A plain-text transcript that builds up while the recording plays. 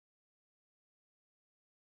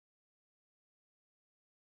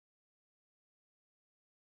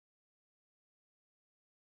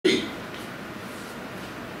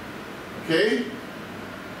Okay?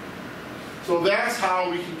 So that's how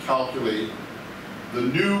we can calculate the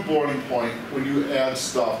new boiling point when you add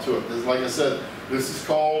stuff to it. Like I said, this is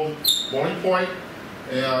called boiling point,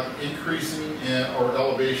 and increasing or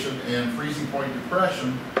elevation and freezing point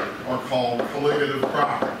depression are called colligative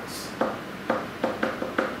properties.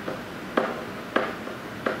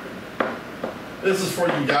 This is for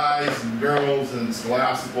you guys and girls and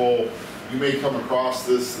scholastic. You may come across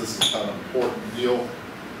this. This is kind of an important deal.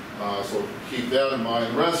 So keep that in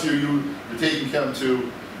mind. The rest of you're taking Chem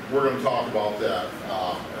 2. We're going to talk about that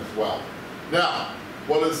as well. Now,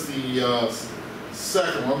 what is the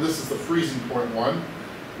second one? This is the freezing point one.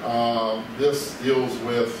 This deals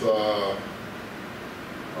with,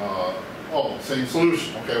 same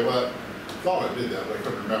solution. Okay, well, I thought I did that, but I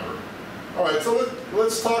couldn't remember. All right, so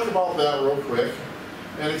let's talk about that real quick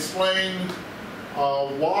and explain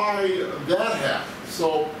why that happened.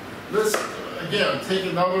 So let's, again, take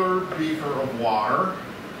another beaker of water,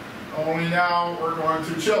 only now we're going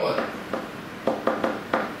to chill it,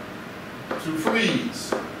 to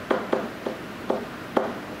freeze.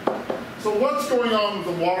 So what's going on with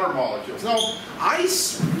the water molecules? Now,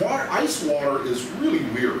 ice water is really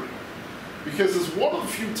weird because it's one of the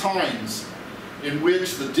few times in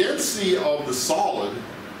which the density of the solid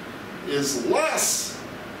is less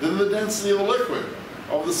than the density of the liquid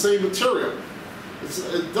of the same material.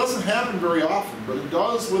 It doesn't happen very often, but it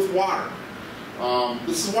does with water.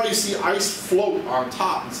 This is why you see ice float on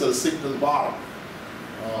top instead of sink to the bottom.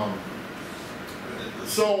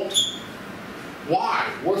 So, why?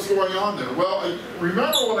 What's going on there? Well,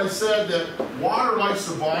 remember when I said that water likes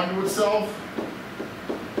to bond to itself?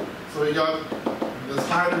 So you got this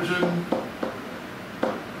hydrogen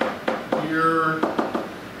here, you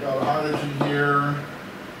got a hydrogen here,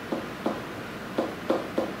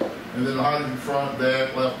 and then the hydrogen front,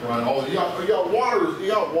 back, left, right. You got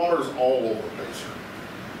waters all over the place here.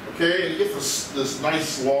 Okay, and you get this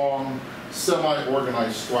nice long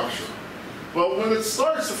semi-organized structure. But when it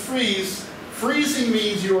starts to freeze, freezing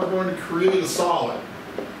means you are going to create a solid.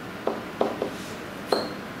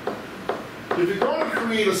 If you're going to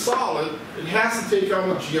create a solid, it has to take on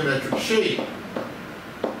a geometric shape.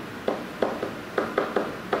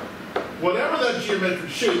 Whatever that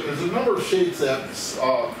geometric shape, there's a number of shapes that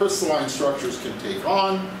crystalline structures can take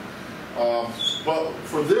on. But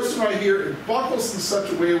for this one right here, it buckles in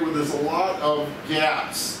such a way where there's a lot of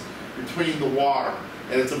gaps between the water.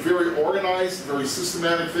 And it's a very organized, very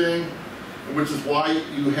systematic thing, which is why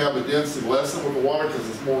you have a density less than with the water, because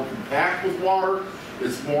it's more compact with water,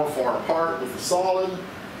 it's more far apart with the solid.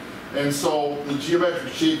 And so the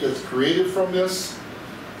geometric shape that's created from this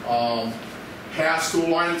has to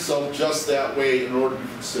align itself just that way in order to be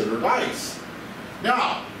considered ice.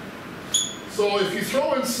 Now, so if you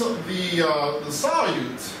throw in the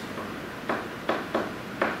solutes,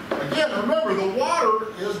 again, remember the water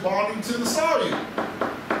is bonding to the solute.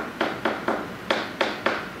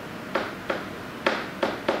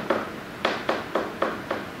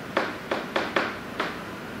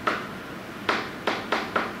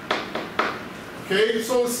 Okay,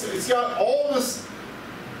 so it's got all this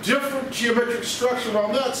different geometric structure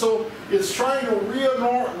around that, so it's trying to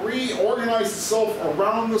reorganize itself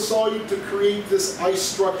around the solute to create this ice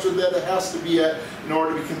structure that it has to be at in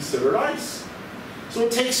order to be considered ice. So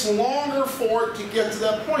it takes longer for it to get to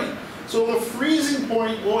that point. So the freezing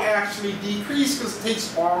point will actually decrease because it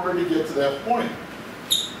takes longer to get to that point.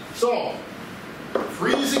 So,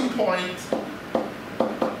 freezing point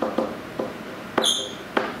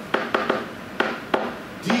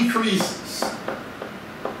decreases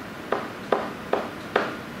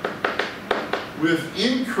with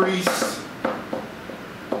increased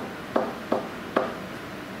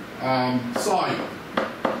solute,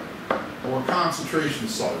 or concentration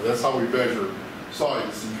of solute. That's how we measure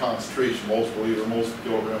solutes in concentration, moles per liter, moles per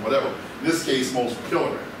kilogram, whatever. In this case, moles per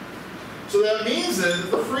kilogram. So that means then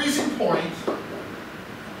that the freezing point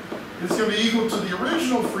is going to be equal to the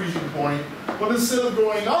original freezing point, but instead of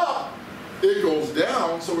going up, it goes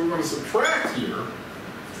down, so we're going to subtract here.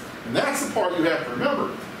 And that's the part you have to remember.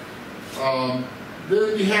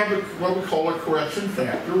 Then you have what we call a correction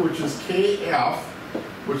factor, which is Kf,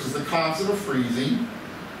 which is the constant of freezing,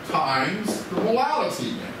 times the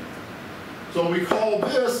molality. So we call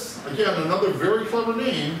this, again, another very clever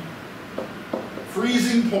name,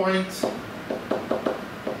 freezing point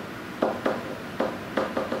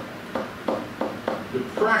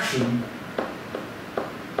depression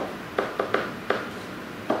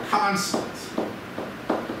constant.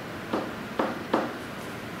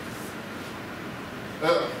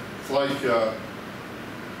 It's like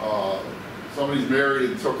somebody's married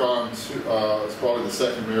and took on, it's probably the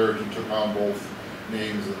second marriage, and took on both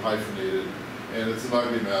names and hyphenated, and it's an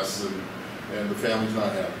ugly mess, and the family's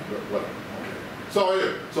not happy, but whatever.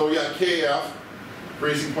 Okay. So we got KF,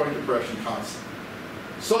 freezing point depression constant.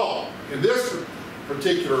 So in this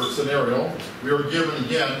particular scenario, we are given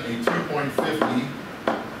again a 2.50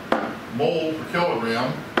 mole per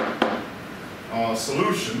kilogram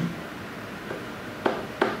solution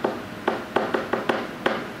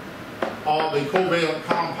of a covalent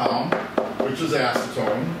compound, which is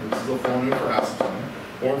acetone. This is a formula for acetone,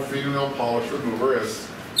 or fingernail polish remover, as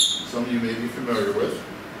some of you may be familiar with.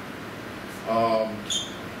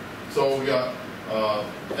 So we got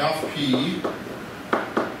FP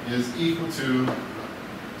is equal to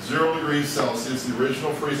 0 degrees Celsius, the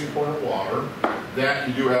original freezing point of water. That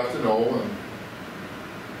you do have to know, and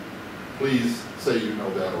please say you know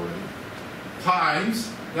that already. Times,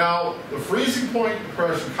 now the freezing point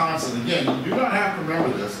depression constant, again, you do not have to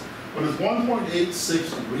remember this, but it's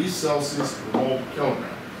 1.86 degrees Celsius per mole per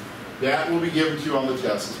kilogram. That will be given to you on the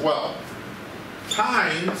test as well.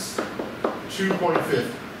 Times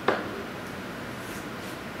 2.50.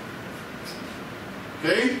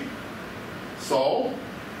 Okay? So,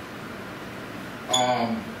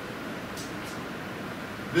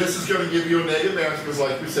 this is going to give you a negative answer because,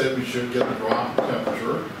 like we said, we should get a drop in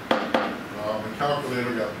temperature. The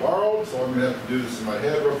calculator got borrowed, so I'm going to have to do this in my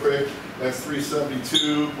head real quick. That's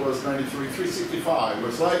 372 plus 93, 365.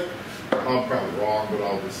 Looks like, I'm probably wrong, but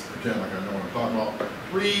I'll just pretend like I know what I'm talking about.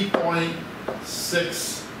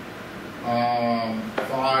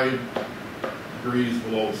 3.65 degrees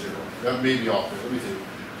below zero. That may be off there. Let me see.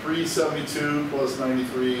 372 plus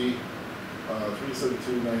 93,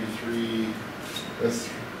 372, 93. That's,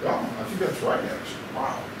 well, I think that's right, actually.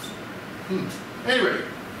 Wow. Anyway,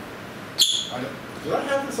 did I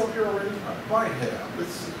have this up here already? I might have.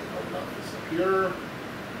 Let's see. I've got this up here.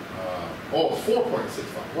 Oh, it's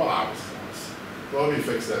 4.65. Wow, I was close. Well, let me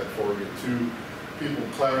fix that before we get two people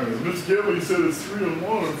clamoring. Mr. Gimley said it's 3 on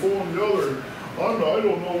one and 4 on the other. I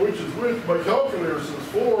don't know which is which. My calculator says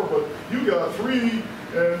 4, but you got 3,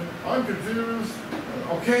 and I'm confused.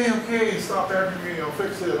 Okay, stop after me. I'll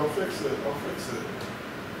fix it.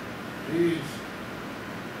 Jeez.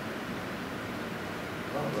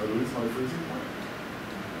 Oh, did I lose my freezing point?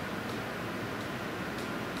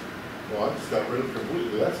 Well, I just got rid of it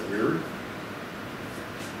completely. That's weird.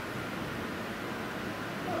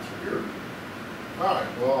 That's weird. All right.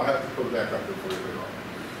 Well, I have to put it back up there for you later on.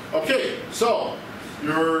 Okay, so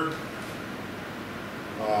your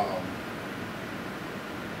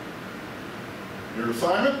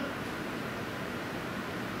assignment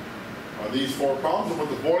are these 4 problems. And with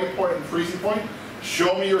the boiling point and freezing point,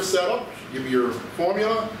 show me your setup. Give me your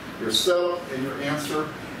formula, your setup, and your answer.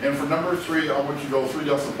 And for number 3, I want you to go 3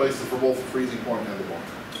 decimal places for both the freezing point and the boiling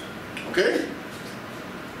point. Okay?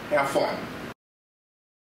 Have fun.